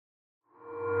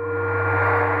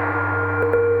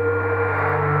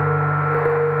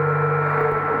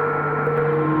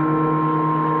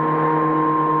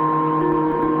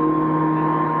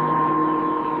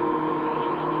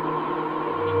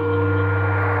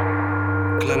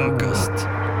Klankkast.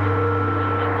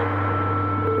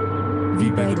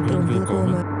 Wie bij de bron wil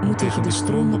komen, moet tegen de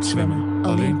stroom opzwemmen.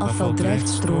 Alleen afval drijft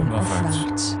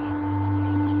stroomafwaarts.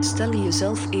 Stel je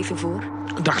jezelf even voor.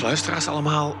 Dag luisteraars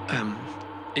allemaal.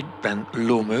 Ik ben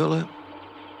Lo Meulen.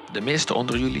 De meesten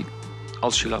onder jullie,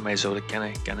 als jullie mij zouden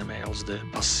kennen, kennen mij als de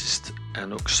bassist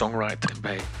en ook songwriter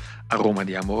bij Aroma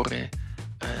di Amore,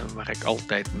 waar ik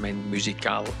altijd mijn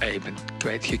muzikaal ei ben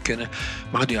kwijtgekunnen.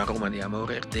 Maar nu Aroma di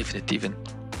Amore er definitief een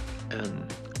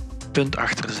punt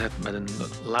achter zet met een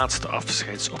laatste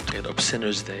afscheidsoptreden op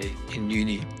Sinners Day in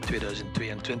juni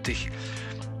 2022,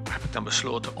 heb ik dan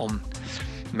besloten om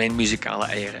mijn muzikale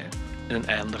eieren in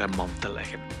een andere mand te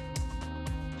leggen.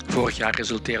 Vorig jaar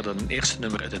resulteerde een eerste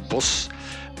nummer uit het bos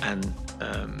en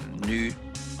nu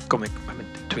kom ik met mijn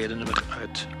tweede nummer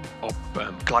uit op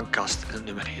Klankkast en het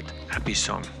nummer heet Happy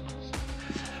Song.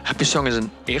 Happy Song is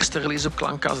een eerste release op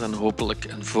Klankkast en hopelijk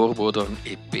een voorbode van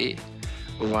een EP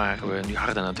waar we nu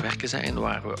hard aan het werken zijn,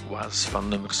 waar we was van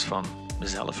nummers van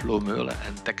mezelf, Lo Meulen,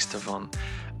 en teksten van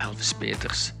Elvis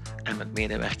Peters en met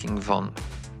medewerking van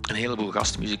een heleboel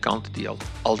gastmuzikanten die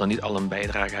al dan niet al een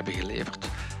bijdrage hebben geleverd.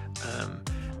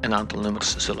 Een aantal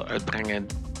nummers zullen uitbrengen.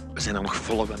 We zijn er nog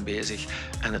volop aan bezig.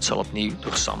 En het zal opnieuw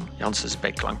door Sam Janssens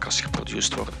bij Klankkast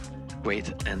geproduceerd worden.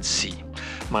 Wait and see.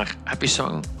 Maar Happy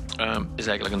Song is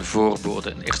eigenlijk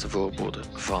een eerste voorbode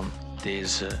van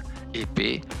deze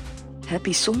EP.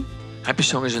 Happy Song? Happy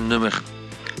Song is een nummer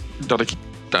dat ik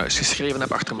thuis geschreven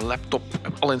heb achter mijn laptop. Ik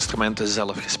heb alle instrumenten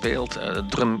zelf gespeeld, de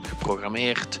drum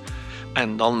geprogrammeerd.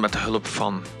 En dan met de hulp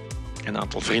van een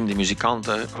aantal vrienden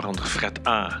muzikanten, waaronder Fred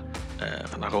A.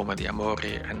 Van Aroma di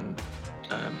Amore en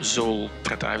Zool.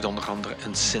 Fred A heeft onder andere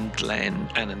een synthlijn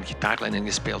en een gitaarlijn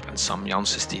ingespeeld. En Sam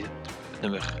Janssens, die het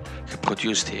nummer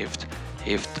geproduceerd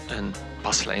heeft een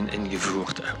baslijn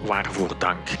ingevoerd. Waarvoor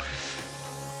dank.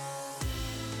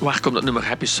 Waar komt het nummer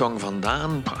Happy Song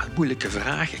vandaan? Een moeilijke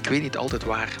vraag. Ik weet niet altijd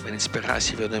waar mijn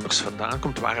inspiratie voor nummers vandaan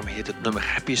komt. Waarom heet het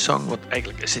nummer Happy Song? Want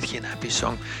eigenlijk is het geen happy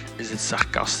song. Is het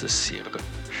sarcastisch, zeer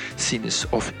cynisch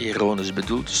of ironisch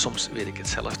bedoeld? Soms weet ik het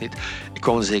zelf niet. Ik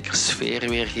wou een zekere sfeer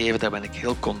weergeven. Daar ben ik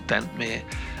heel content mee.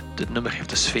 Dit nummer heeft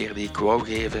de sfeer die ik wou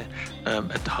geven.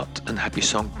 Het had een happy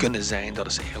song kunnen zijn. Dat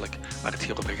is eigenlijk waar het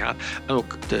hier over gaat. En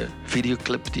ook de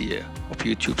videoclip die je op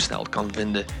YouTube snel kan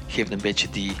vinden, geeft een beetje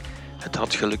die het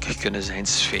had gelukkig kunnen zijn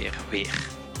sfeer weer.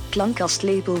 Klankkast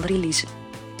label release.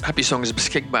 Happy Song is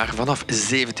beschikbaar vanaf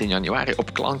 17 januari.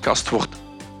 Op Klankkast wordt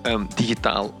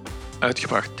digitaal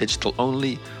uitgebracht, digital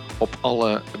only, op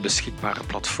alle beschikbare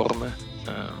platformen.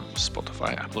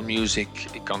 Spotify, Apple Music,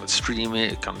 je kan het streamen,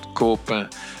 je kan het kopen.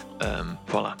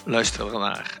 Voilà, luister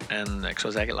ernaar. En ik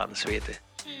zou zeggen, laat eens weten.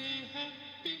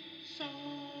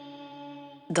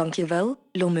 Dankjewel,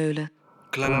 Lo Meulen.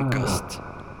 Klankkast.